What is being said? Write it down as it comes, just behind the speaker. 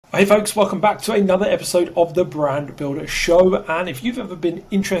Hey folks, welcome back to another episode of the Brand Builder Show. And if you've ever been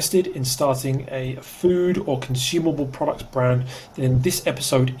interested in starting a food or consumable products brand, then this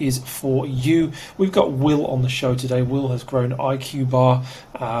episode is for you. We've got Will on the show today. Will has grown IQ Bar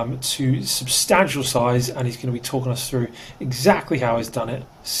to substantial size, and he's going to be talking us through exactly how he's done it,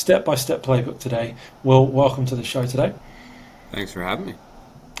 step-by-step playbook today. Will, welcome to the show today. Thanks for having me.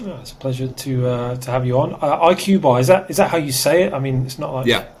 Oh, it's a pleasure to have you on. IQ Bar, is that how you say it? I mean, it's not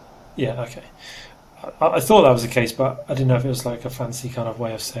like... Yeah, okay. I thought that was the case, but I didn't know if it was like a fancy kind of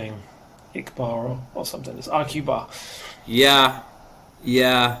way of saying Ikbar or something. It's IQ Bar. Yeah.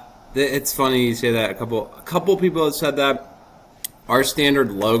 It's funny you say that. A couple people have said that. Our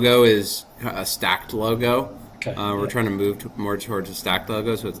standard logo is a stacked logo. Okay. We're trying to move more towards a stacked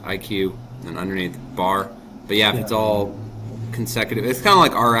logo, so it's IQ and underneath bar. But yeah, if it's all consecutive, it's kind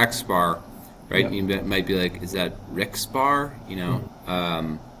of like RX bar, right? Yeah. You might be like, is that Rick's bar? You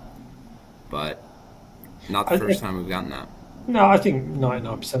know. But not the first time we've gotten that. No, I think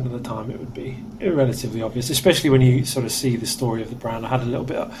 99% of the time it would be relatively obvious, especially when you sort of see the story of the brand. I had a little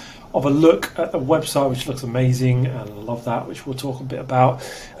bit of a look at the website, which looks amazing, and I love that, which we'll talk a bit about.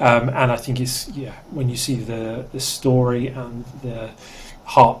 And I think it's, when you see the story and the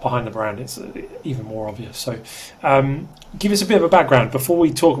heart behind the brand, it's even more obvious. So give us a bit of a background before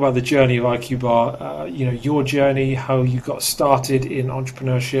we talk about the journey of IQ Bar, your journey, how you got started in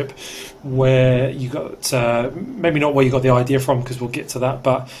entrepreneurship, where you got maybe not where you got the idea from, because we'll get to that,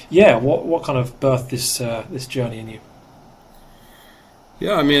 but what kind of birthed this journey in you?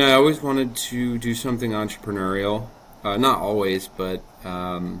 Yeah, I mean, I always wanted to do something entrepreneurial. Not always, but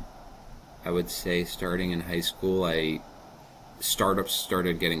I would say starting in high school, startups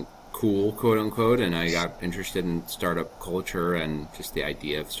started getting cool, quote unquote, and I got interested in startup culture and just the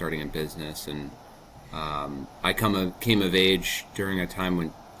idea of starting a business. And I came of age during a time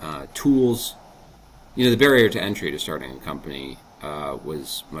when tools, the barrier to entry to starting a company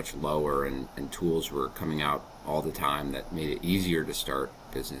was much lower, and tools were coming out all the time that made it easier to start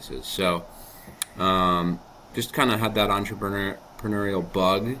businesses. So just kind of had that entrepreneurial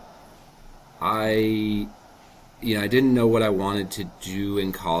bug. I didn't know what I wanted to do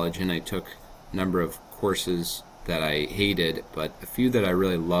in college, and I took a number of courses that I hated, but a few that I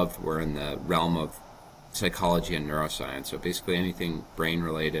really loved were in the realm of psychology and neuroscience. So basically anything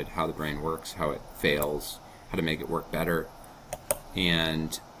brain-related, how the brain works, how it fails, how to make it work better.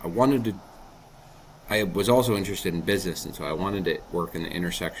 And I was also interested in business, and so I wanted to work in the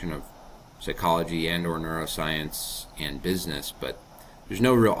intersection of psychology and or neuroscience and business, but there's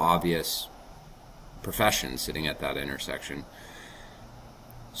no real obvious profession sitting at that intersection.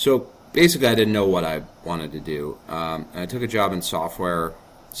 So basically I didn't know what I wanted to do. I took a job in software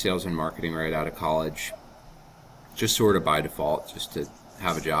sales and marketing right out of college, just sort of by default, just to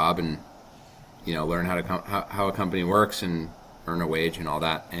have a job and learn how a company works and earn a wage and all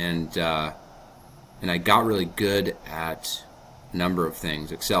that. And I got really good at a number of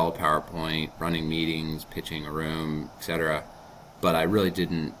things: Excel, PowerPoint, running meetings, pitching a room, etc. But I really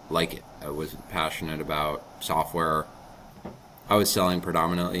didn't like it. I wasn't passionate about software. I was selling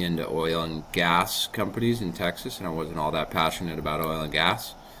predominantly into oil and gas companies in Texas, and I wasn't all that passionate about oil and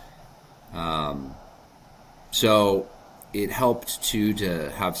gas. So it helped to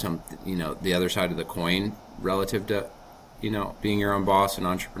have some, the other side of the coin relative to, being your own boss and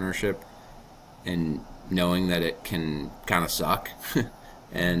entrepreneurship, and knowing that it can kind of suck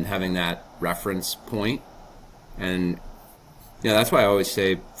and having that reference point. And that's why I always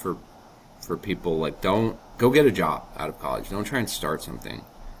say for people, like, don't go get a job out of college. Don't try and start something.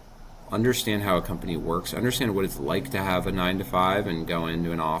 Understand how a company works. Understand what it's like to have a 9 to 5 and go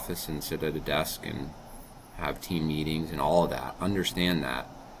into an office and sit at a desk and have team meetings and all of that. Understand that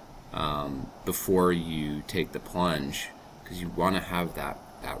before you take the plunge, because you want to have that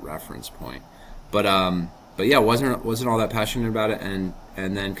reference point. But yeah, wasn't all that passionate about it, and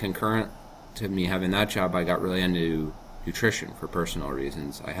then concurrent to me having that job, I got really into nutrition for personal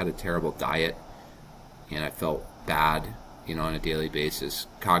reasons. I had a terrible diet, and I felt bad, on a daily basis,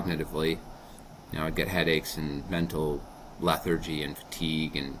 cognitively. I'd get headaches and mental lethargy and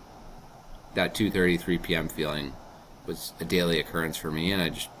fatigue, and that 2:30, 3 p.m. feeling was a daily occurrence for me, and I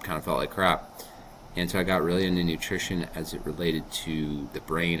just kind of felt like crap. And so I got really into nutrition as it related to the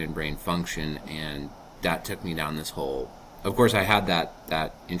brain and brain function, and that took me down this whole... Of course, I had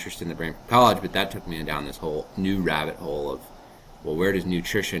that interest in the brain from college, but that took me down this whole new rabbit hole of, well, where does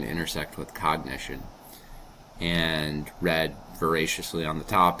nutrition intersect with cognition? And read voraciously on the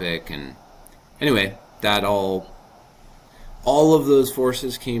topic, and anyway, that all of those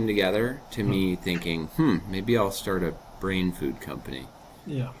forces came together to me thinking, maybe I'll start a brain food company.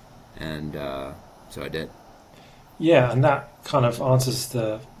 Yeah. And so I did. Yeah, and that kind of answers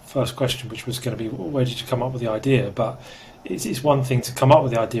the first question, which was going to be, where did you come up with the idea? But it's one thing to come up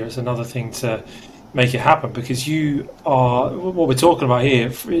with the idea; it's another thing to make it happen. Because you are what we're talking about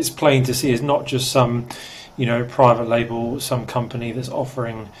here. It's plain to see. It's not just some, private label, some company that's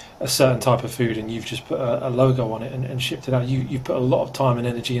offering a certain type of food, and you've just put a logo on it and shipped it out. You've put a lot of time and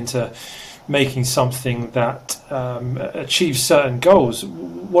energy into making something that achieves certain goals.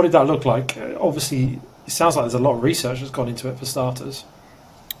 What did that look like? Obviously, it sounds like there's a lot of research that's gone into it for starters.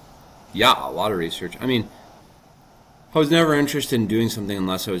 Yeah, a lot of research. I mean, I was never interested in doing something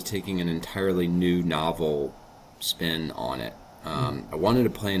unless I was taking an entirely new, novel spin on it. I wanted to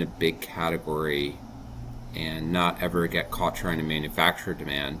play in a big category and not ever get caught trying to manufacture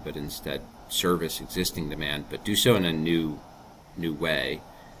demand, but instead service existing demand, but do so in a new way.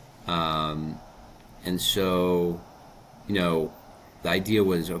 And so, the idea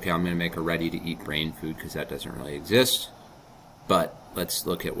was, okay, I'm going to make a ready-to-eat brain food because that doesn't really exist. But let's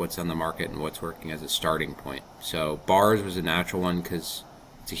look at what's on the market and what's working as a starting point. So bars was a natural one because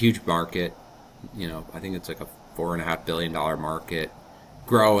it's a huge market. I think it's like a $4.5 billion market,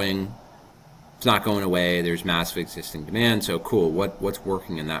 growing. It's not going away. There's massive existing demand. So cool. What's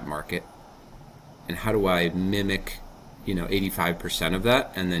working in that market, and how do I mimic, 85% of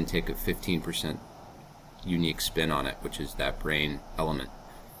that, and then take a 15% unique spin on it, which is that brain element.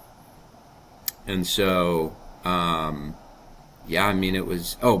 And so, yeah, I mean, it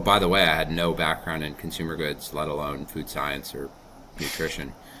was. Oh, by the way, I had no background in consumer goods, let alone food science or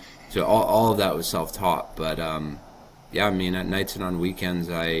nutrition. So all of that was self-taught. But yeah, I mean, at nights and on weekends,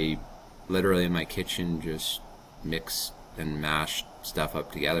 I literally in my kitchen just mixed and mashed stuff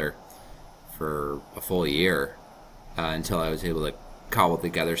up together for a full year until I was able to cobble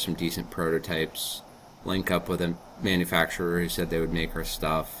together some decent prototypes, link up with a manufacturer who said they would make our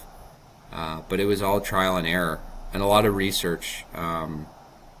stuff. But it was all trial and error and a lot of research. A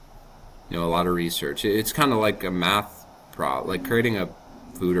lot of research. It's kind of like a math problem, like creating a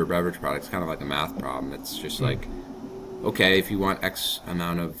food or beverage product is kind of like a math problem. It's just like, okay, if you want X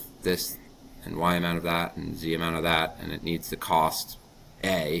amount of this and Y amount of that and Z amount of that, and it needs to cost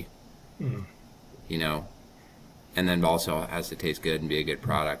A, and then also has to taste good and be a good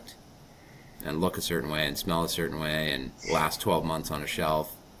product and look a certain way and smell a certain way and last 12 months on a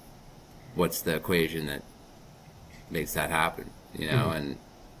shelf. What's the equation that makes that happen? And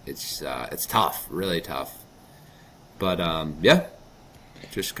it's tough, really tough. But yeah,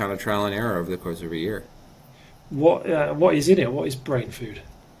 just kind of trial and error over the course of a year. What is in it? What is brain food?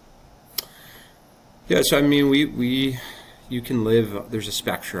 Yeah, so I mean, you can live. There's a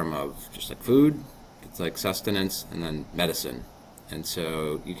spectrum of just like food. It's like sustenance and then medicine, and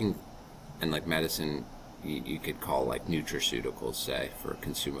so you can, and like medicine, you could call like nutraceuticals, say, for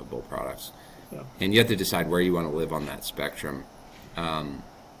consumable products. Yeah. And you have to decide where you want to live on that spectrum. And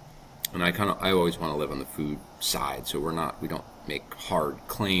I always want to live on the food side, so we don't make hard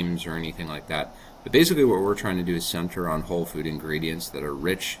claims or anything like that. But basically what we're trying to do is center on whole food ingredients that are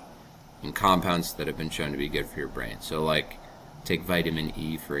rich in compounds that have been shown to be good for your brain. So like, take vitamin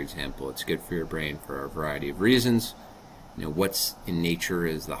E, for example. It's good for your brain for a variety of reasons. What's in nature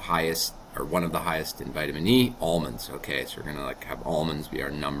is the highest, or one of the highest in vitamin E? Almonds. Okay, so we're going to like have almonds be our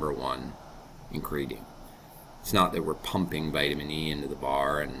number one ingredient. It's not that we're pumping vitamin E into the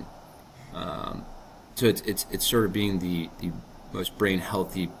bar, and so it's sort of being the most brain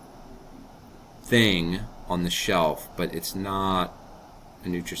healthy thing on the shelf, but it's not a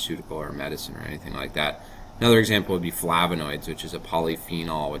nutraceutical or a medicine or anything like that. Another example would be flavonoids, which is a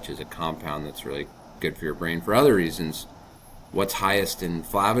polyphenol, which is a compound that's really good for your brain for other reasons. What's highest in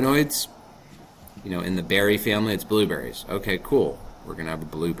flavonoids? In the berry family, it's blueberries. Okay, cool. We're going to have a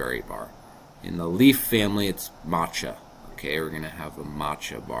blueberry bar. In the leaf family, it's matcha. Okay, we're going to have a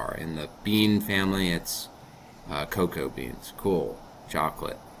matcha bar. In the bean family, it's cocoa beans. Cool.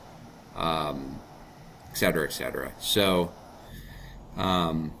 Chocolate. Et cetera, et cetera. So,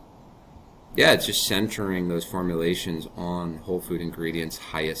 yeah, it's just centering those formulations on whole food ingredients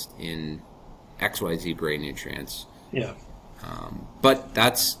highest in XYZ brain nutrients. Yeah. But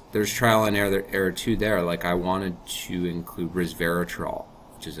there's trial and error too there. Like I wanted to include resveratrol,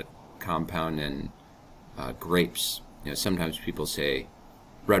 which is a compound in grapes. Sometimes people say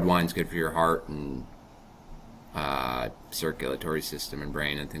red wine's good for your heart and circulatory system and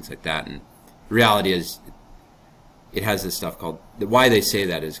brain and things like that. And the reality is, it has this stuff called, why they say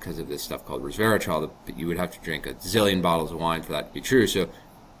that is because of this stuff called resveratrol, but you would have to drink a zillion bottles of wine for that to be true. So,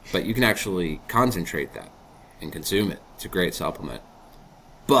 but you can actually concentrate that and consume it. It's a great supplement.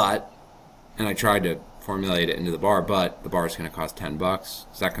 And I tried to formulate it into the bar, but the bar is going to cost $10.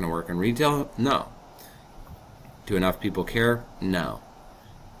 Is that going to work in retail? No. Do enough people care? No.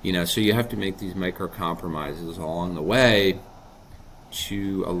 So you have to make these micro compromises along the way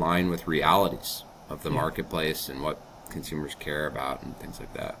to align with realities of the marketplace and what consumers care about and things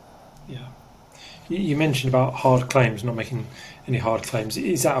like that. Yeah. You mentioned about hard claims, not making any hard claims.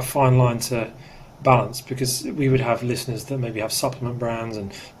 Is that a fine line to balance? Because we would have listeners that maybe have supplement brands,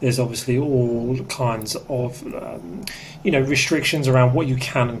 and there's obviously all kinds of restrictions around what you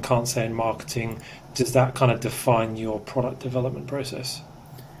can and can't say in marketing. Does that kind of define your product development process?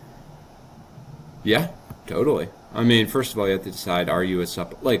 Yeah, totally. I mean, first of all, you have to decide, are you a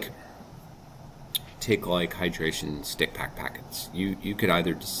take hydration stick pack packets. You could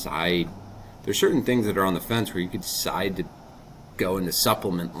either decide, there's certain things that are on the fence where you could decide to go into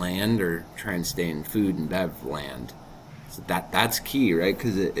supplement land or try and stay in food and bev land. So that's key, right?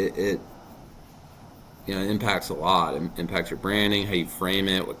 Because it impacts a lot. It impacts your branding, how you frame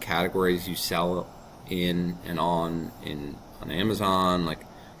it, what categories you sell in and on Amazon. Like,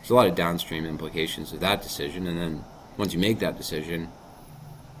 there's a lot of downstream implications of that decision. And then once you make that decision,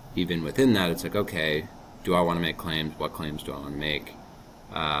 even within that, it's like, okay, do I want to make claims? What claims do I want to make?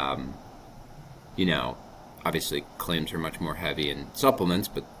 Obviously claims are much more heavy in supplements,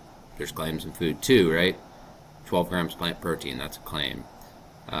 but there's claims in food too, right? 12 grams plant protein, that's a claim.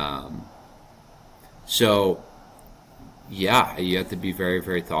 So, yeah, you have to be very,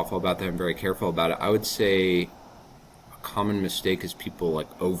 very thoughtful about that and very careful about it. I would say a common mistake is people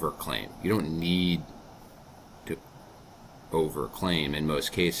overclaim. You don't need to overclaim in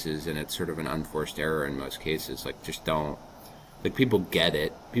most cases, and it's sort of an unforced error in most cases. Just don't. People get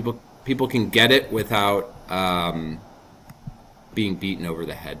it. People can get it without being beaten over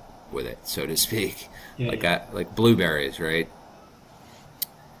the head with it, so to speak. Like blueberries, right?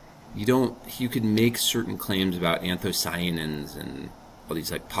 You could make certain claims about anthocyanins and all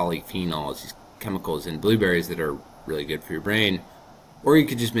these polyphenols, these chemicals in blueberries that are really good for your brain, or you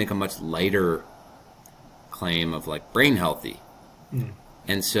could just make a much lighter claim of brain healthy.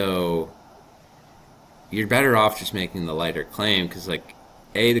 And so you're better off just making the lighter claim because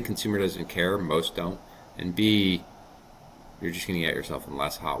A, the consumer doesn't care, most don't, and B, you're just going to get yourself in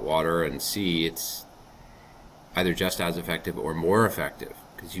less hot water, and C, it's either just as effective or more effective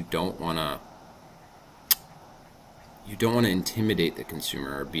because you don't want to intimidate the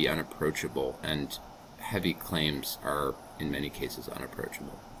consumer or be unapproachable, and heavy claims are in many cases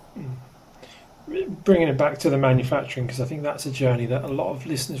unapproachable. Bringing it back to the manufacturing, because I think that's a journey that a lot of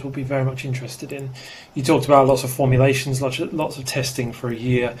listeners will be very much interested in. You talked about lots of formulations, lots of testing for a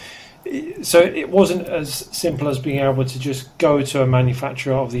year. So it wasn't as simple as being able to just go to a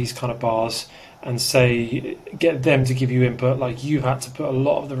manufacturer of these kind of bars and say, get them to give you input. You had to put a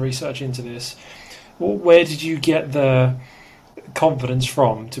lot of the research into this. Where did you get the confidence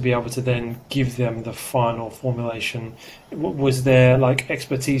from to be able to then give them the final formulation? Was there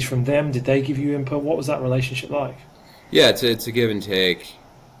expertise from them? Did they give you input? What was that relationship like? Yeah, it's a give and take.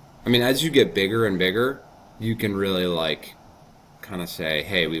 I mean, as you get bigger and bigger, you can really kind of say,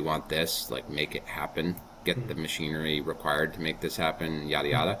 hey, we want this, make it happen, get the machinery required to make this happen, yada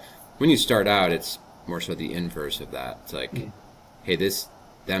yada. When you start out, it's more so the inverse of that. It's hey,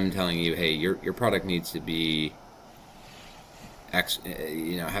 them telling you, hey, your product needs to be X,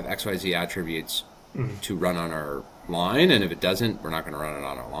 have XYZ attributes to run on our line, and if it doesn't, we're not going to run it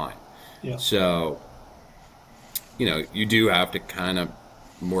on our line. Yeah. So, you do have to kind of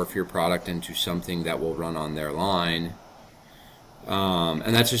morph your product into something that will run on their line.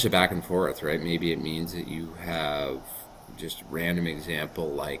 And that's just a back and forth, right? Maybe it means that you have just random example,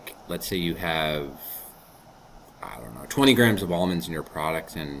 let's say you have, 20 grams of almonds in your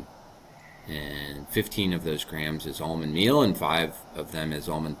product, and 15 of those grams is almond meal and 5 of them is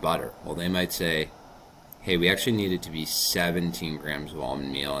almond butter. Well, they might say, hey, we actually need it to be 17 grams of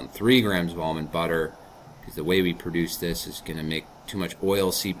almond meal and 3 grams of almond butter because the way we produce this is going to make too much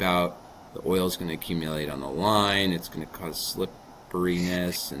oil seep out. The oil is going to accumulate on the line. It's going to cause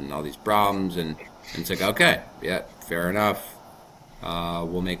slipperiness and all these problems. And it's okay, yeah, fair enough.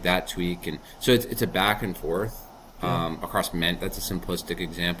 We'll make that tweak. And so it's a back and forth across that's a simplistic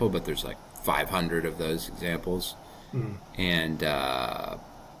example, but there's 500 of those examples. And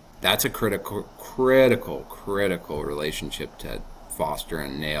that's a critical relationship to foster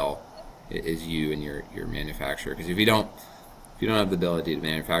and nail, is you and your manufacturer. Because if you don't have the ability to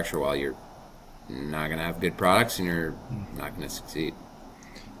manufacture well, you're not going to have good products and you're not going to succeed.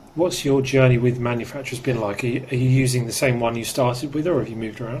 What's your journey with manufacturers been like? Are you using the same one you started with, or have you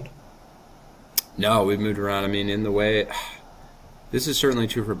moved around? No, we've moved around. I mean, in the way, this is certainly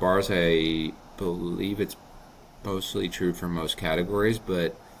true for bars I believe it's mostly true for most categories,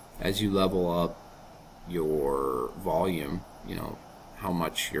 but as you level up your volume, how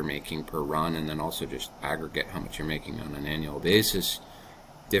much you're making per run, and then also just aggregate how much you're making on an annual basis,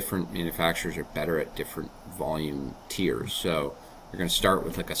 different manufacturers are better at different volume tiers. So you're going to start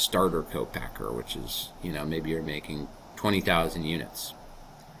with like a starter co-packer, which is, maybe you're making 20,000 units,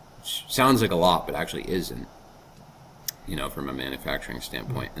 which sounds like a lot, but actually isn't, from a manufacturing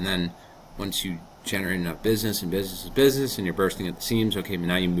standpoint. And then once you generate enough business, and business is business, and you're bursting at the seams, okay,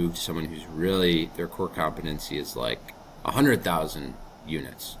 now you move to someone who's really, their core competency is like 100,000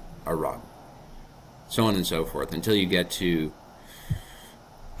 units a run, so on and so forth, until you get to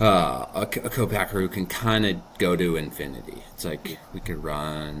a co-packer who can kind of go to infinity. It's like we could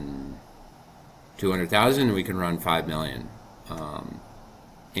run 200,000 and we can run 5 million.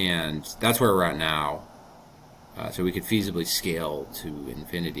 And that's where we're at now. So we could feasibly scale to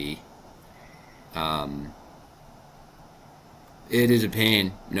infinity. It is a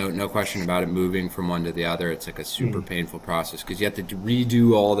pain, no question about it, moving from one to the other. It's like a super painful process because you have to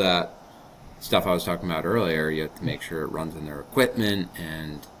redo all that stuff I was talking about earlier. You have to make sure it runs on their equipment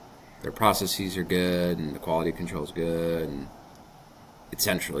and their processes are good and the quality control is good, and it's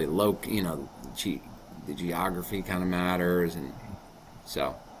centrally local. The geography kind of matters, and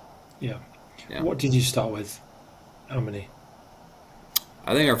so. Yeah. What did you start with? How many?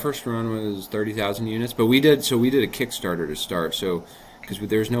 I think our first run was 30,000 units, but we did a Kickstarter to start. So, because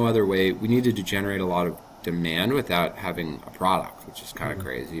there's no other way, we needed to generate a lot of demand without having a product, which is kind of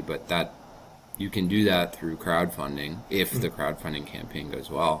crazy. But that you can do that through crowdfunding if the crowdfunding campaign goes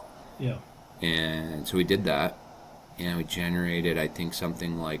well. Yeah. And so we did that, and we generated, I think,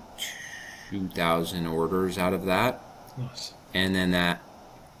 something like 2,000 orders out of that. Nice. And then that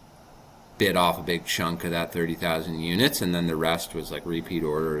bit off a big chunk of that 30,000 units, and then the rest was like repeat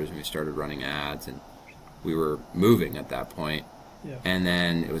orders, and we started running ads, and we were moving at that point. Yeah. And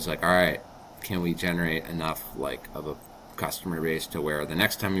then it was like, all right, can we generate enough like of a customer base to where the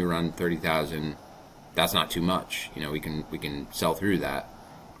next time you run 30,000, that's not too much. We can sell through that,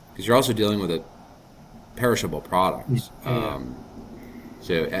 because you're also dealing with a perishable product.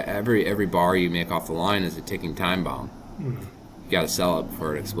 So every bar you make off the line is a ticking time bomb. You got to sell it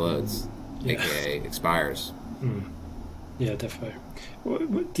before it explodes. AKA expires. Yeah, definitely.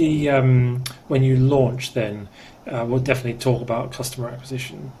 When you launch, then we'll definitely talk about customer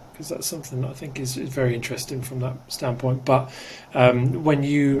acquisition, because that's something that I think is very interesting from that standpoint. But when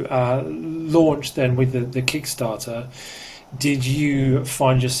you launch then with the Kickstarter, did you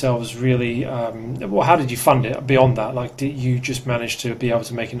find yourselves really? How did you fund it beyond that? Like, did you just manage to be able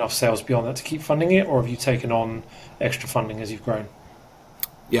to make enough sales beyond that to keep funding it, or have you taken on extra funding as you've grown?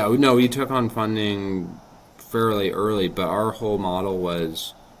 Yeah, no, we took on funding fairly early, but our whole model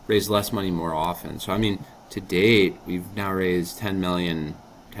was raise less money more often. So, I mean, to date, we've now raised $10 million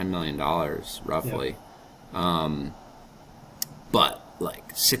roughly. Yeah. But, like,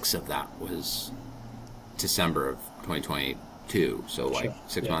 6 of that was December of 2022, so like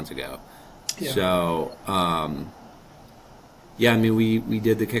 6 months ago. Yeah. So, I mean, we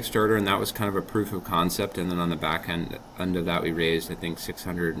did the Kickstarter, and that was kind of a proof of concept. And then on the back end of that, we raised, I think,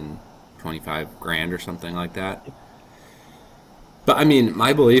 $625,000 or something like that. But I mean,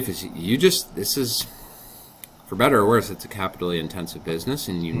 my belief is this is, for better or worse, it's a capitally intensive business,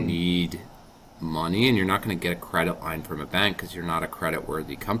 and you need money, and you're not going to get a credit line from a bank because you're not a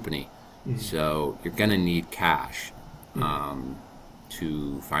credit-worthy company. So you're going to need cash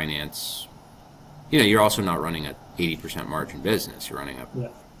to finance. You're also not running a 80% margin business. You're running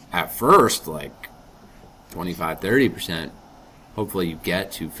at first like 25-30%. Hopefully you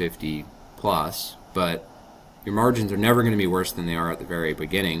get to 50 plus, but your margins are never going to be worse than they are at the very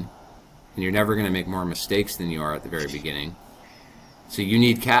beginning, and you're never going to make more mistakes than you are at the very beginning. So you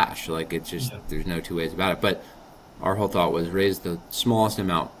need cash. Like, it's just there's no two ways about it. But our whole thought was raise the smallest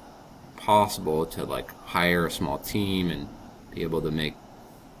amount possible to like hire a small team and be able to make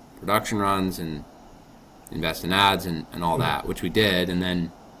production runs and invest in ads and all that, which we did, and then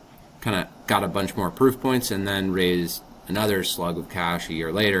kind of got a bunch more proof points, and then raised another slug of cash a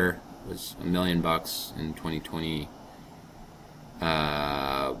year later. It was $1 million in 2020,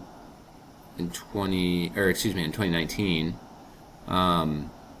 in 2019, and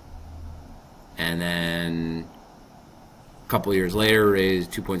then a couple of years later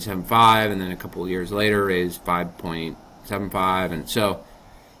raised 2.75, and then a couple of years later raised 5.75, and so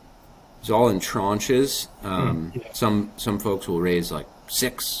it's all in tranches. Some folks will raise like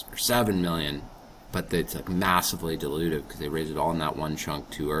 6 or 7 million, but it's like massively dilutive because they raise it all in that one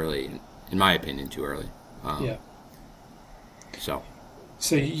chunk too early. In my opinion, too early. So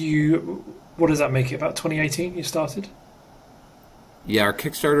you What does that make it? About 2018 you started? Yeah, our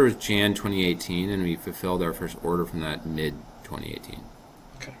Kickstarter was Jan 2018, and we fulfilled our first order from that mid 2018.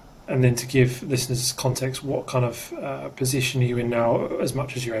 Okay. And then to give listeners context, what kind of position are you in now, as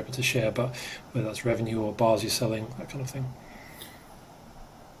much as you're able to share, but whether that's revenue or bars you're selling, that kind of thing?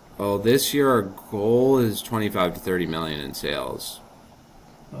 Well, this year our goal is 25 to 30 million in sales.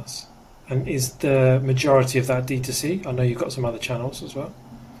 Nice. And is the majority of that D2C? I know you've got some other channels as well.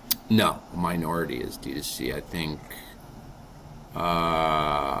 No, minority is D2C. I think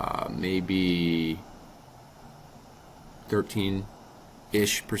maybe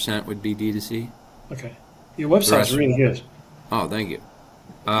 13-ish% would be D2C. Okay. Your website's really good. Oh, thank you.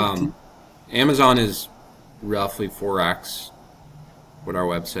 Amazon is roughly 4x what our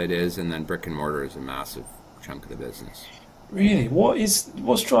website is, and then brick and mortar is a massive chunk of the business. Really?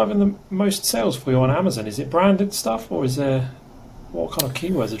 What's driving the most sales for you on Amazon? Is it branded stuff, or is there what kind of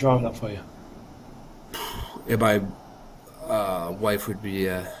keywords are driving that for you? Yeah, my wife would be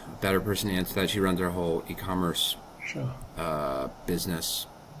a better person to answer that. She runs our whole e-commerce business,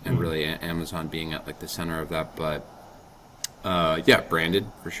 and really Amazon being at like the center of that. But yeah, branded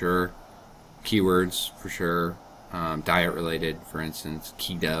for sure, keywords for sure, diet related, for instance,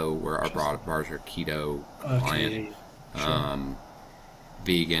 keto, where our bars are keto compliant.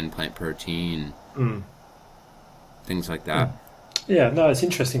 Vegan, plant protein, things like that. Yeah, no, it's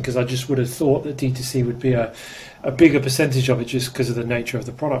interesting because I just would have thought that D2C would be a bigger percentage of it just because of the nature of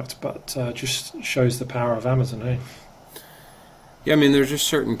the product, but just shows the power of Amazon, eh? Yeah, I mean, there's just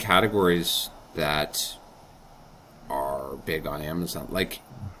certain categories that are big on Amazon. Like,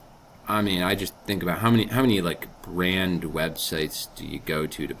 I mean, I just think about how many like brand websites do you go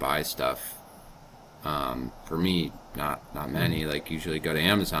to buy stuff? For me, not many. Like, usually go to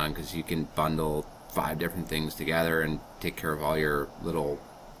Amazon because you can bundle 5 different things together and take care of all your little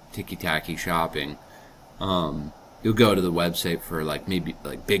ticky-tacky shopping. You'll go to the website for like maybe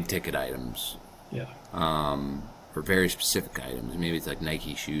like big ticket items. Yeah. For very specific items. Maybe it's like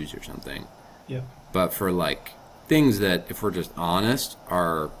Nike shoes or something. Yeah. But for like things that, if we're just honest,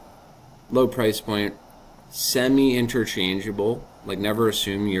 are low price point, semi-interchangeable. Like, never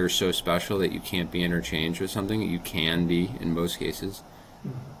assume you're so special that you can't be interchanged with something. You can be in most cases.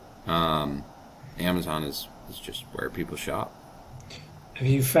 Amazon is just where people shop. Have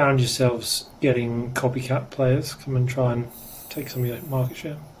you found yourselves getting copycat players come and try and take some of your market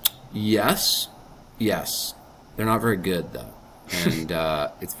share? Yes. They're not very good though, and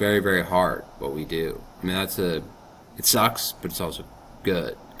it's very, very hard what we do. I mean, it sucks, but it's also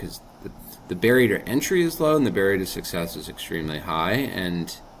good because the barrier to entry is low and the barrier to success is extremely high,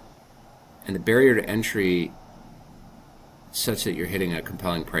 and the barrier to entry, such that you're hitting a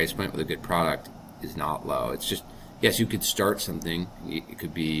compelling price point with a good product, is not low. It's just, yes, you could start something. It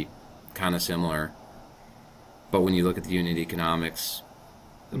could be kind of similar, but when you look at the unit economics,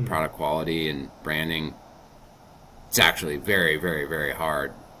 the product quality and branding, it's actually very, very, very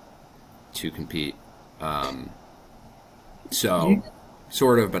hard to compete.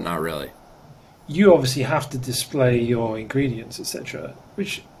 Sort of, but not really. You obviously have to display your ingredients, etc.,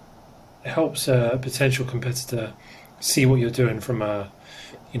 which helps a potential competitor see what you're doing from an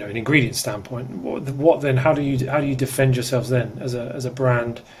ingredient standpoint. What then? How do you defend yourselves then as a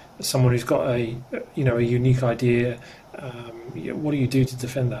brand, as someone who's got a unique idea? What do you do to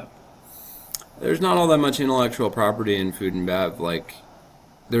defend that? There's not all that much intellectual property in food and bev. Like,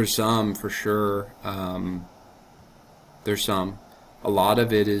 there's some for sure. There's some. A lot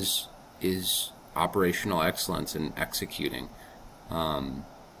of it is operational excellence and executing.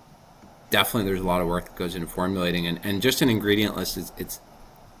 Definitely, there's a lot of work that goes into formulating, and just an ingredient list it's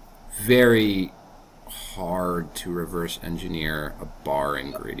very hard to reverse engineer a bar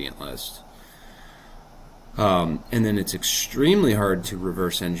ingredient list. And then it's extremely hard to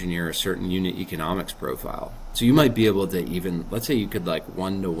reverse engineer a certain unit economics profile. So you might be able to even, let's say you could like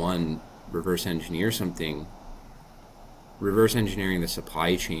 1-to-1 reverse engineer something, reverse engineering the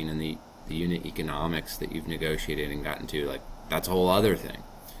supply chain and the unit economics that you've negotiated and gotten to, like, that's a whole other thing.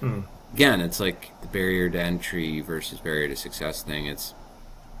 Again, it's like the barrier to entry versus barrier to success thing. It's,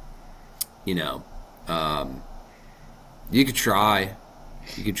 you could try,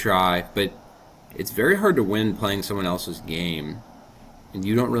 but it's very hard to win playing someone else's game, and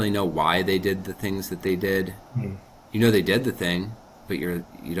you don't really know why they did the things that they did. You know they did the thing, but you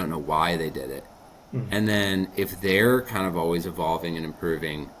don't know why they did it. And then if they're kind of always evolving and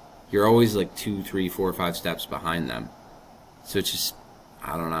improving, you're always like 2, 3, 4, 5 steps behind them. So it's just,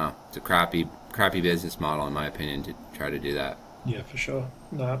 I don't know. It's a crappy business model, in my opinion, to try to do that. Yeah, for sure.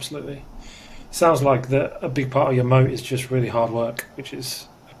 No, absolutely. Sounds like a big part of your moat is just really hard work, which is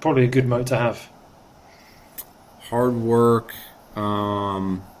probably a good moat to have. Hard work,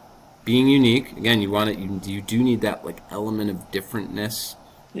 being unique. Again, you want it. You do need that like element of differentness.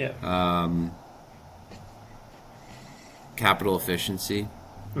 Yeah. Capital efficiency,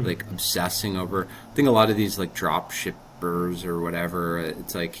 like obsessing over. I think a lot of these like drop shippers or whatever,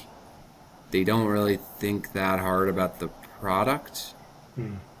 it's like they don't really think that hard about the product.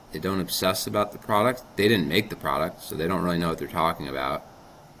 They don't obsess about the product. They didn't make the product, so they don't really know what they're talking about.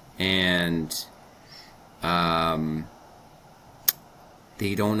 And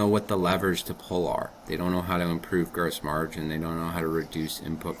they don't know what the levers to pull are. They don't know how to improve gross margin. They don't know how to reduce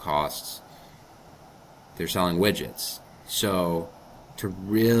input costs. They're selling widgets. So to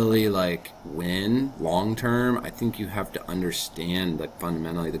really like win long term, I think you have to understand like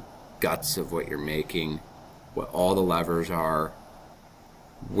fundamentally the guts of what you're making, what all the levers are,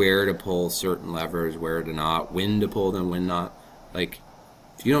 where to pull certain levers, where to not, when to pull them, when not. Like,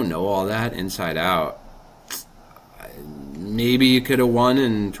 if you don't know all that inside out, maybe you could have won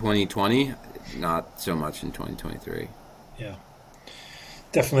in 2020, not so much in 2023. Yeah.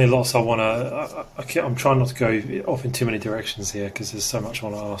 Definitely lots I want to... I'm trying not to go off in too many directions here because there's so much I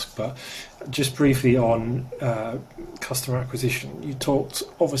want to ask, but just briefly on customer acquisition. You talked,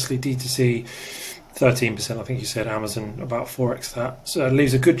 obviously, D2C, 13%, I think you said, Amazon, about 4x that. So it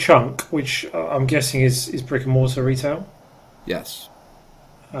leaves a good chunk, which I'm guessing is brick and mortar retail? Yes.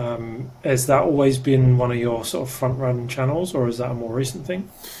 Has that always been one of your sort of front-run channels, or is that a more recent thing?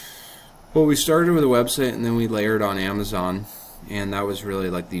 Well, we started with a website and then we layered on Amazon. And that was really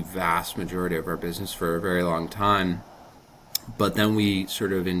like the vast majority of our business for a very long time. But then we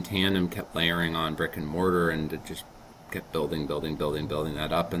sort of in tandem kept layering on brick and mortar and it just kept building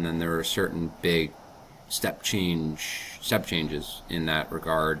that up. And then there were certain big step changes in that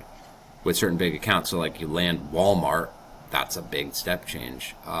regard with certain big accounts. So like you land Walmart, that's a big step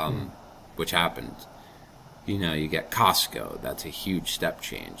change, which happened. You know, you get Costco, that's a huge step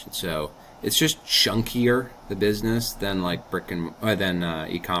change. And so it's just chunkier, the business, than like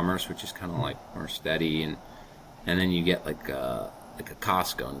e-commerce, which is kind of like more steady, and then you get like a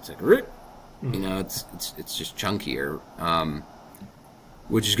Costco, and it's like, you know, it's just chunkier,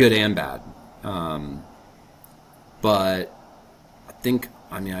 which is good and bad. But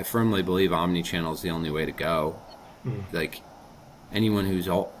I firmly believe omnichannel is the only way to go. Like anyone who's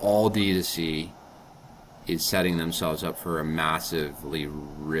all D2C is setting themselves up for a massively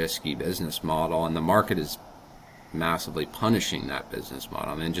risky business model, and the market is massively punishing that business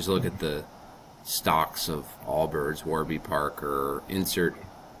model. I mean, just look at the stocks of Allbirds, Warby Parker, insert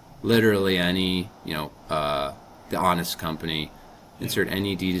literally any, the Honest Company, insert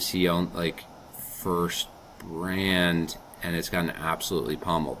any D2C owned, like, first brand, and it's gotten absolutely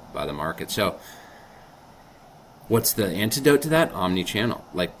pummeled by the market. So what's the antidote to that? Omni-channel.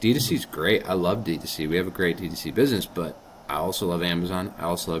 Like, D2C is great. I love D2C. We have a great D2C business, but I also love Amazon. I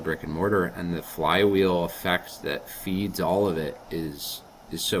also love brick and mortar, and the flywheel effect that feeds all of it is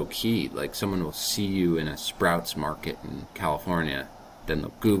so key. Like, someone will see you in a Sprouts market in California, then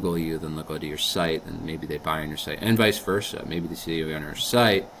they'll Google you, then they'll go to your site, and maybe they buy on your site, and vice versa. Maybe they see you on your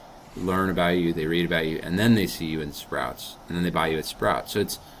site, learn about you, they read about you, and then they see you in Sprouts, and then they buy you at Sprouts. So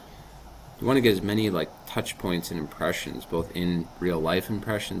you want to get as many like touch points and impressions, both in real life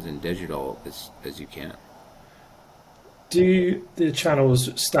impressions and digital, as you can. Do the channels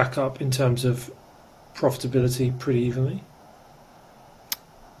stack up in terms of profitability pretty evenly?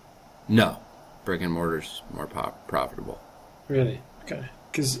 No, brick and mortar's more profitable. Really? Okay.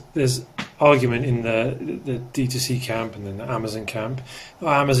 Because there's argument in the D2C camp and then the Amazon camp.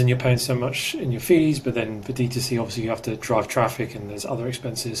 Amazon, you're paying so much in your fees, but then for D2C, obviously you have to drive traffic and there's other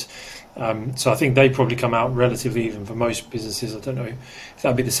expenses. So I think they probably come out relatively even for most businesses. I don't know if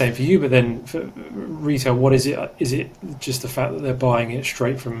that'd be the same for you, but then for retail, what is it? Is it just the fact that they're buying it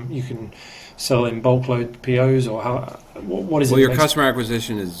straight from, you can sell in bulk load POs, or how? What is it? Well, your customer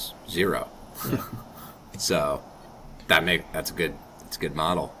acquisition is zero. Yeah. So that's a good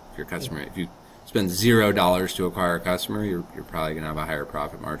model. If your customer, if you spend $0 to acquire a customer, you're probably going to have a higher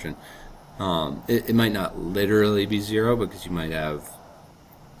profit margin. It might not literally be zero because you might have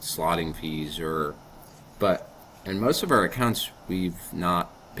slotting fees, but in most of our accounts we've not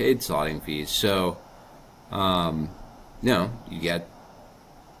paid slotting fees. So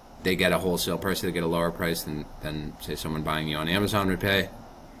they get a wholesale price, they get a lower price than say someone buying you on Amazon would pay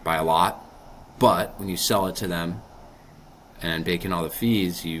by a lot. But when you sell it to them and bake in all the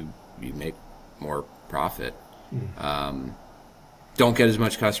fees, you make more profit. Don't get as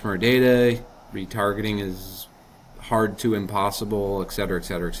much customer data. Retargeting is hard to impossible, et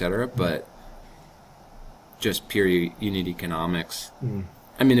cetera, but just pure unit economics.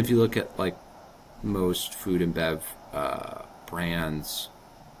 I mean, if you look at like most food and bev brands,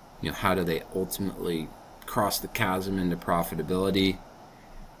 how do they ultimately cross the chasm into profitability?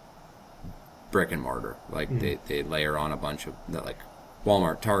 Brick and mortar. Like they layer on a bunch of that, like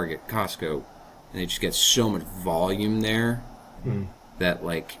Walmart, Target, Costco, and they just get so much volume there that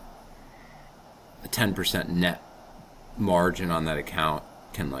like a 10% net margin on that account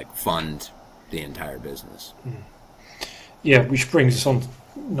can like fund the entire business. Yeah, which brings us on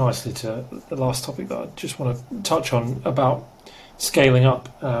nicely to the last topic that I just want to touch on about scaling up.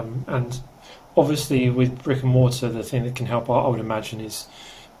 And obviously with brick and mortar, the thing that can help, I would imagine, is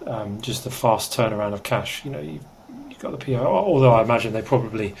just the fast turnaround of cash. You've got the PO, although I imagine they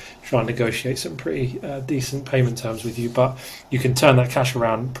probably try and negotiate some pretty decent payment terms with you, but you can turn that cash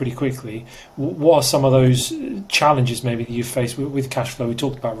around pretty quickly. What are some of those challenges maybe that you face with cash flow? We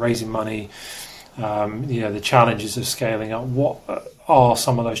talked about raising money, the challenges of scaling up. What are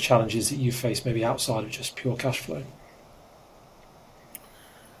some of those challenges that you face maybe outside of just pure cash flow?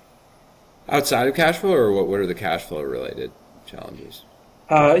 Outside of cash flow, or what are the cash flow related challenges?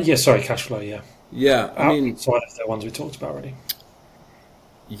 Cash flow, yeah. Yeah, I mean, outside of the ones we talked about already.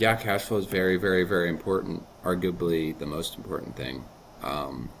 Yeah, cash flow is very, very, very important. Arguably the most important thing,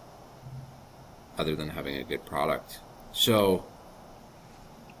 other than having a good product. So,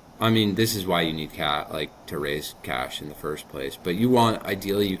 I mean, this is why you need to raise cash in the first place. But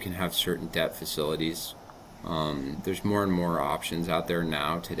ideally, you can have certain debt facilities. There's more and more options out there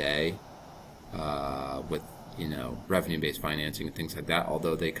now today, with revenue-based financing and things like that,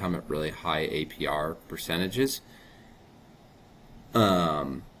 although they come at really high APR percentages.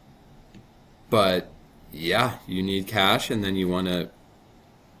 But yeah, you need cash, and then you want to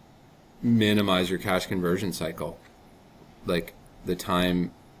minimize your cash conversion cycle. Like the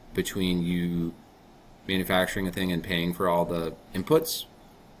time between you manufacturing a thing and paying for all the inputs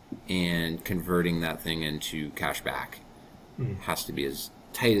and converting that thing into cash back has to be as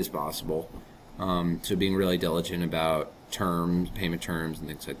tight as possible. So being really diligent about payment terms and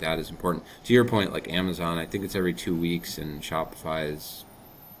things like that is important. To your point, like Amazon, I think it's every 2 weeks, and Shopify is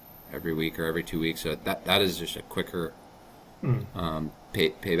every week or every 2 weeks. So that is just a quicker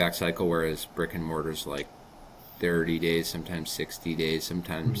payback cycle, whereas brick and mortar is like 30 days, sometimes 60 days,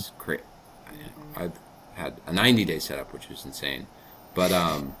 sometimes I've had a 90-day setup, which was insane. But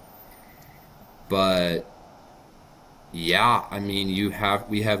yeah, I mean,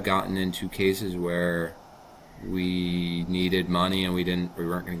 we have gotten into cases where we needed money and we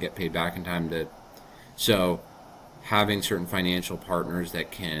weren't going to get paid back in time so having certain financial partners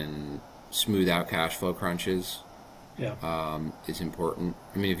that can smooth out cash flow crunches is important.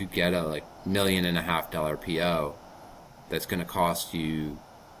 I mean, if you get a $1.5 million PO that's going to cost you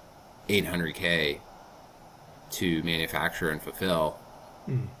 $800K to manufacture and fulfill,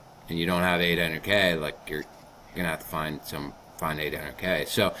 and you don't have $800K, like you're gonna have to find $800K.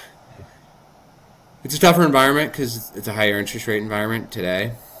 So it's a tougher environment because it's a higher interest rate environment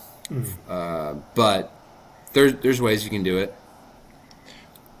today. But there's ways you can do it.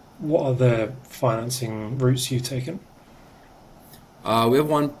 What are the financing routes you've taken? We have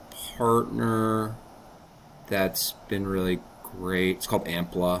one partner that's been really great. It's called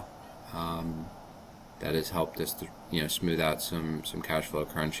Ampla. That has helped us to smooth out some cash flow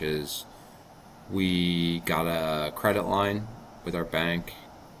crunches. We got a credit line with our bank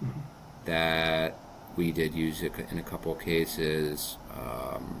that we did use it in a couple of cases.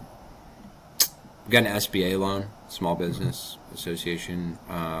 We got an SBA loan, Small Business Association,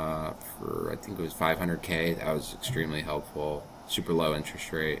 for I think it was $500K. That was extremely helpful. Super low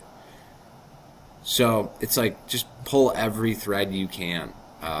interest rate. So it's like just pull every thread you can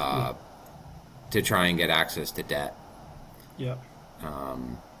to try and get access to debt. Yeah.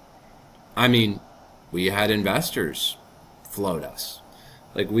 I mean, we had investors float us.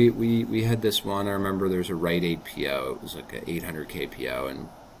 Like we had this one, I remember there was a Rite Aid PO. It was like an $800K PO, and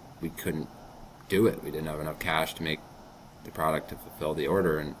we couldn't do it. We didn't have enough cash to make the product to fulfill the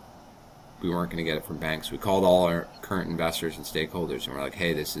order, and we weren't going to get it from banks. We called all our current investors and stakeholders, and we're like,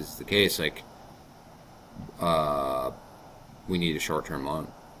 hey, this is the case. Like, we need a short-term loan.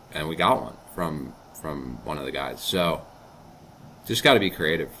 And we got one from one of the guys. So just got to be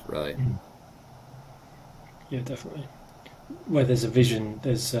creative, really. Yeah, definitely. Where there's a vision,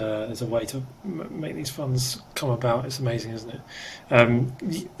 there's a way to make these funds come about. It's amazing, isn't it?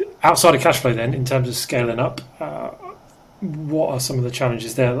 Outside of cash flow, then, in terms of scaling up, what are some of the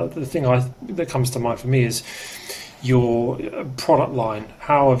challenges there? The thing that comes to mind for me is your product line.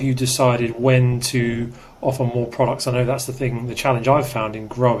 How have you decided when to offer more products. I know that's the challenge I've found in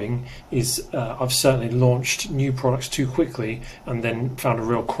growing is I've certainly launched new products too quickly and then found a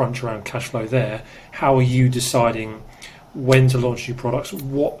real crunch around cash flow there. How are you deciding when to launch new products?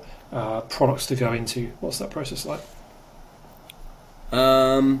 What products to go into? What's that process like?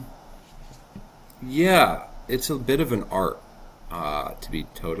 Yeah, it's a bit of an art, to be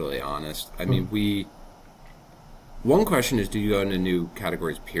totally honest. I mean, one question is, do you go into new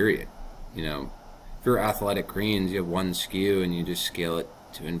categories, period? You know, if you're athletic greens, you have one SKU and you just scale it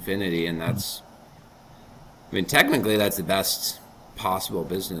to infinity, and that's, I mean, technically that's the best possible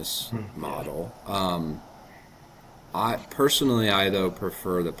business model. I personally, though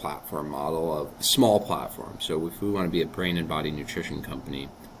prefer the platform model of a small platform. So if we want to be a brain and body nutrition company,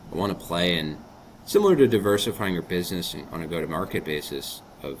 I want to play in, similar to diversifying your business on a go-to-market basis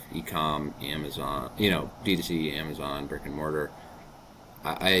of e-com, Amazon, D2C, Amazon, brick and mortar.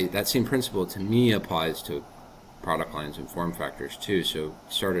 That same principle to me applies to product lines and form factors too. So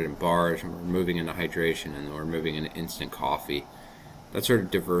started in bars, and we're moving into hydration, and then we're moving into instant coffee. That sort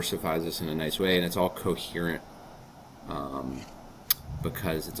of diversifies us in a nice way, and it's all coherent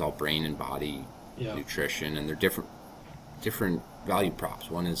because it's all brain and body nutrition, and they're different value props.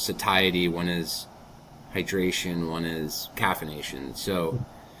 One is satiety, one is hydration, one is caffeination. So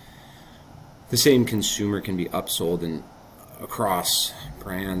the same consumer can be upsold and across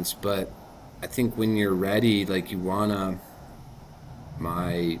brands, but I think when you're ready, like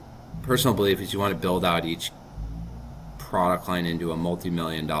my personal belief is you want to build out each product line into a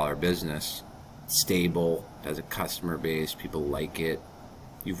multi-million-dollar business, stable, has a customer base, people like it,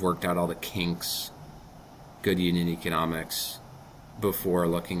 you've worked out all the kinks, good unit economics before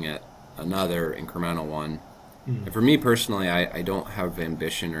looking at another incremental one. And for me personally, I don't have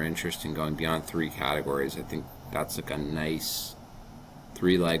ambition or interest in going beyond 3 categories. I think that's like a nice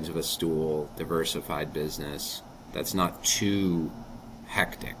 3 legs of a stool, diversified business that's not too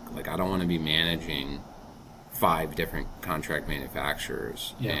hectic. Like, I don't want to be managing 5 different contract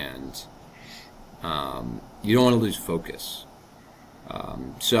manufacturers, and you don't want to lose focus.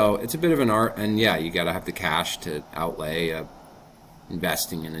 So it's a bit of an art, and you got to have the cash to outlay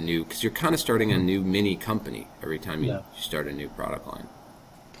investing in a new, because you're kind of starting a new mini company every time you start a new product line.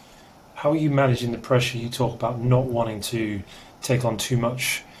 How are you managing the pressure? You talk about not wanting to take on too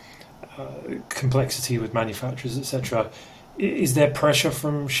much complexity with manufacturers, etc. Is there pressure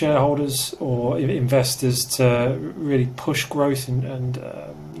from shareholders or investors to really push growth and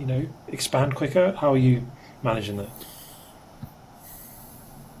expand quicker? How are you managing that?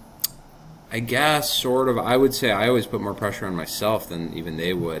 I guess sort of. I would say I always put more pressure on myself than even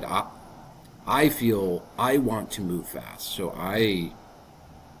they would. I feel I want to move fast, so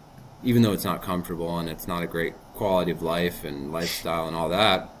even though it's not comfortable and it's not a great quality of life and lifestyle and all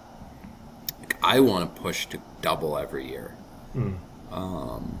that, I want to push to double every year.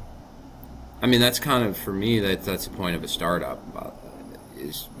 I mean, that's kind of, for me, that's the point of a startup,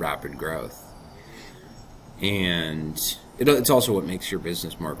 is rapid growth. And it's also what makes your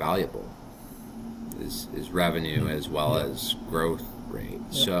business more valuable, is revenue as well as growth rate.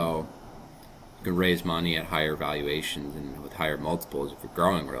 So you can raise money at higher valuations and with higher multiples if you're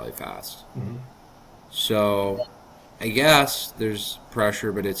growing really fast. So I guess there's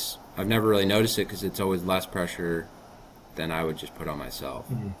pressure, but I've never really noticed it because it's always less pressure than I would just put on myself.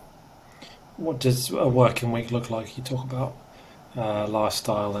 What does a working week look like? You talk about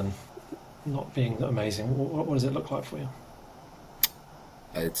lifestyle and not being amazing. What does it look like for you?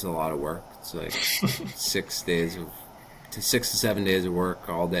 It's a lot of work. It's like 6 to 7 days of work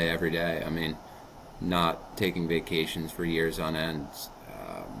all day, every day. I mean, not taking vacations for years on end.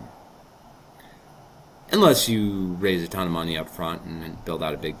 Unless you raise a ton of money up front and build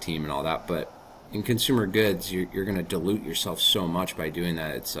out a big team and all that. But in consumer goods, you're going to dilute yourself so much by doing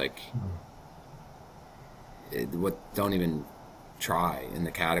that. It's like, don't even try in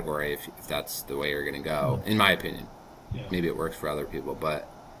the category if that's the way you're going to go, in my opinion. Maybe it works for other people, but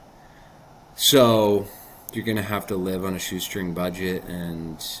so you're going to have to live on a shoestring budget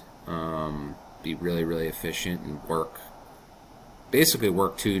and be really, really efficient and basically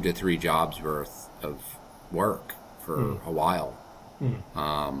work 2 to 3 jobs worth of work for a while,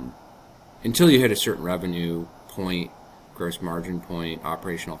 until you hit a certain revenue point, gross margin point,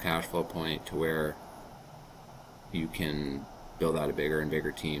 operational cash flow point, to where you can build out a bigger and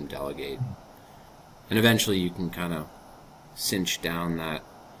bigger team, delegate, and eventually you can kind of cinch down that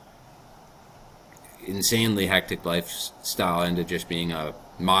insanely hectic lifestyle into just being a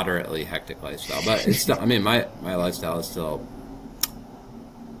moderately hectic lifestyle. But it's still, I mean, my lifestyle is still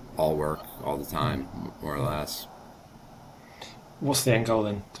all work all the time, more or less. What's the end goal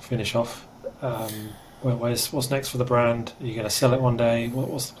then, to finish off? What's next for the brand? Are you going to sell it one day?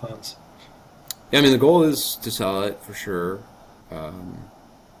 What's the plans? Yeah, I mean, the goal is to sell it for sure.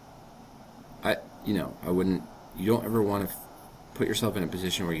 I wouldn't. You don't ever want to put yourself in a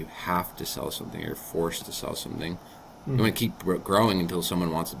position where you have to sell something or you're forced to sell something. You want to keep growing until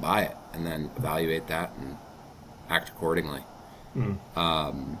someone wants to buy it, and then evaluate that and act accordingly. Do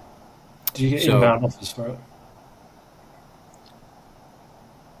you get inbound offers for it?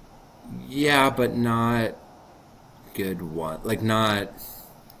 Yeah, but not good one. Like not.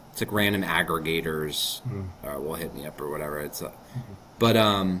 It's like random aggregators will hit me up or whatever. It's, but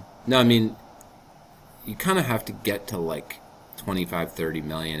no, I mean, you kind of have to get to like 25, 30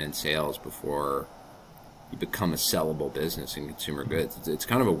 million in sales before you become a sellable business in consumer goods. It's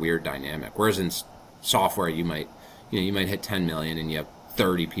kind of a weird dynamic. Whereas in software, you might hit 10 million and you have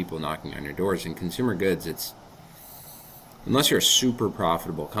 30 people knocking on your doors. In consumer goods, it's unless you're a super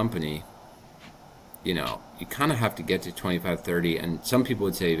profitable company, you kind of have to get to 25, 30, and some people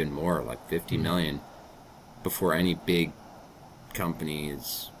would say even more, like 50 million, before any big company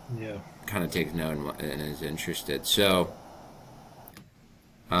is kind of takes note and is interested. So,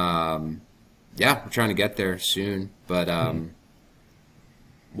 we're trying to get there soon, but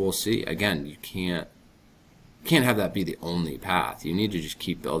we'll see. Again, you can't have that be the only path. You need to just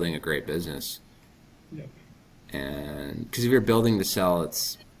keep building a great business. Yep. And because if you're building to sell,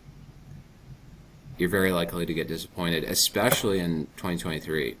 you're very likely to get disappointed, especially in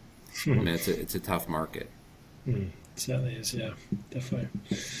 2023. I mean, it's a tough market. It certainly is, yeah, definitely.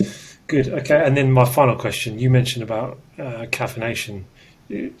 Good. Okay, and then my final question. You mentioned about caffeination.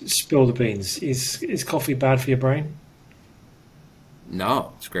 Spill the beans. Is coffee bad for your brain?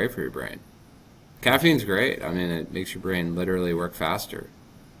 No, it's great for your brain. Caffeine's great. I mean, it makes your brain literally work faster.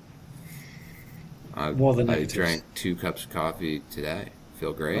 I drank 2 cups of coffee today.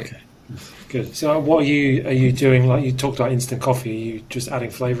 Feel great. Okay. Good. So what are you doing? Like you talked about instant coffee. Are you just adding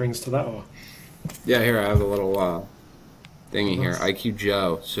flavorings to that, or? Yeah, here I have a little thingy here. IQ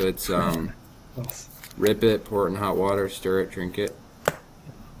Joe. So it's rip it, pour it in hot water, stir it, drink it.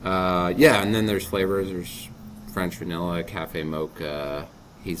 And then there's flavors. There's French vanilla, cafe mocha,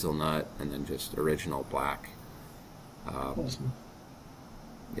 hazelnut, and then just original black. Awesome.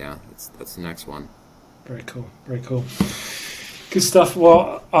 Yeah, that's the next one. Very cool. Very cool. Good stuff.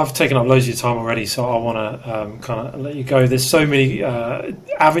 Well, I've taken up loads of your time already, so I want to kind of let you go. There's so many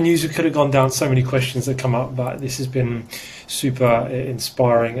avenues we could have gone down, so many questions that come up, but this has been super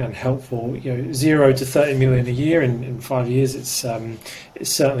inspiring and helpful. 0 to 30 million a year in 5 years. It's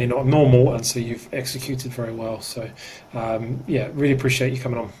certainly not normal, and so you've executed very well. So, really appreciate you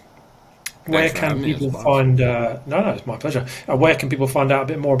coming on. Where can people find? No, it's my pleasure. Where can people find out a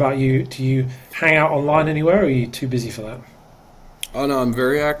bit more about you? Do you hang out online anywhere, or are you too busy for that? Oh no, I'm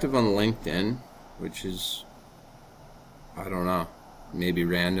very active on LinkedIn, which is, I don't know, maybe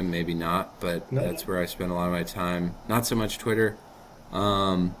random, maybe not, but that's where I spend a lot of my time. Not so much Twitter.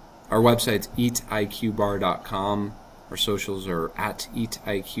 Our website's eatiqbar.com. Our socials are at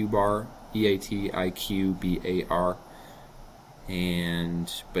eatiqbar, EATIQBAR.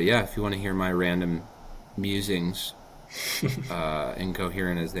 But yeah, if you want to hear my random musings,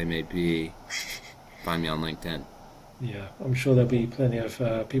 incoherent as they may be, find me on LinkedIn. Yeah, I'm sure there'll be plenty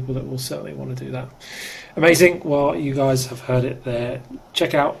of people that will certainly want to do that. Amazing. Well, you guys have heard it there.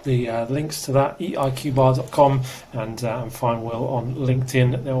 Check out the links to that, eatiqbar.com, and find Will on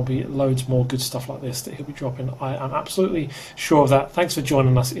LinkedIn. There will be loads more good stuff like this that he'll be dropping. I am absolutely sure of that. Thanks for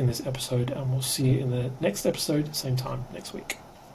joining us in this episode, and we'll see you in the next episode, same time next week.